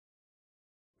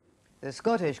The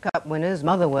Scottish Cup winners,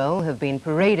 Motherwell, have been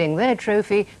parading their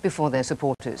trophy before their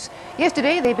supporters.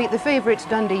 Yesterday, they beat the favourites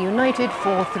Dundee United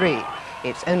 4-3.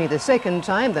 It's only the second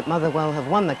time that Motherwell have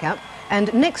won the Cup,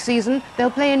 and next season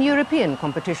they'll play in European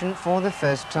competition for the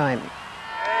first time.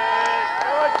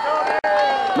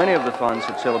 Many of the fans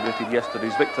had celebrated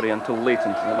yesterday's victory until late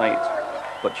into the night,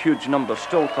 but huge numbers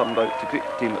still turned out to greet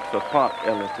the team at Fir Park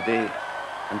earlier today,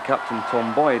 and Captain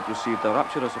Tom Boyd received a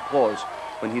rapturous applause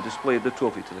when he displayed the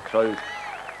trophy to the crowd.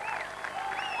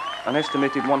 An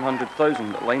estimated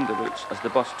 100,000 lined the routes as the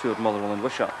bus toured Motherwell and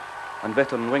Wishaw, and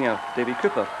veteran winger Davie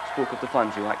Cooper spoke of the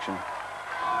fans' reaction.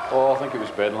 Oh, I think it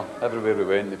was bedlam. Everywhere we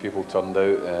went, the people turned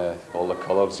out, all the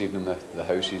colours, even the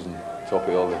houses and top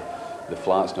of all the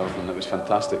flats and everything. It was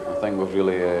fantastic. I think we've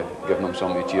really given them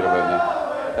something to cheer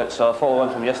about now. It's a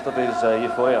follow-on from yesterday's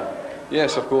euphoria.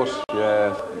 Yes, of course.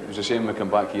 Yeah, it was a shame we came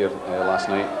back here last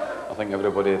night. I think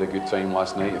everybody had a good time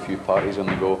last night, a few parties on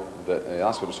the go, but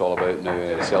that's what it's all about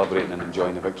now, celebrating and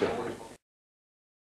enjoying the victory.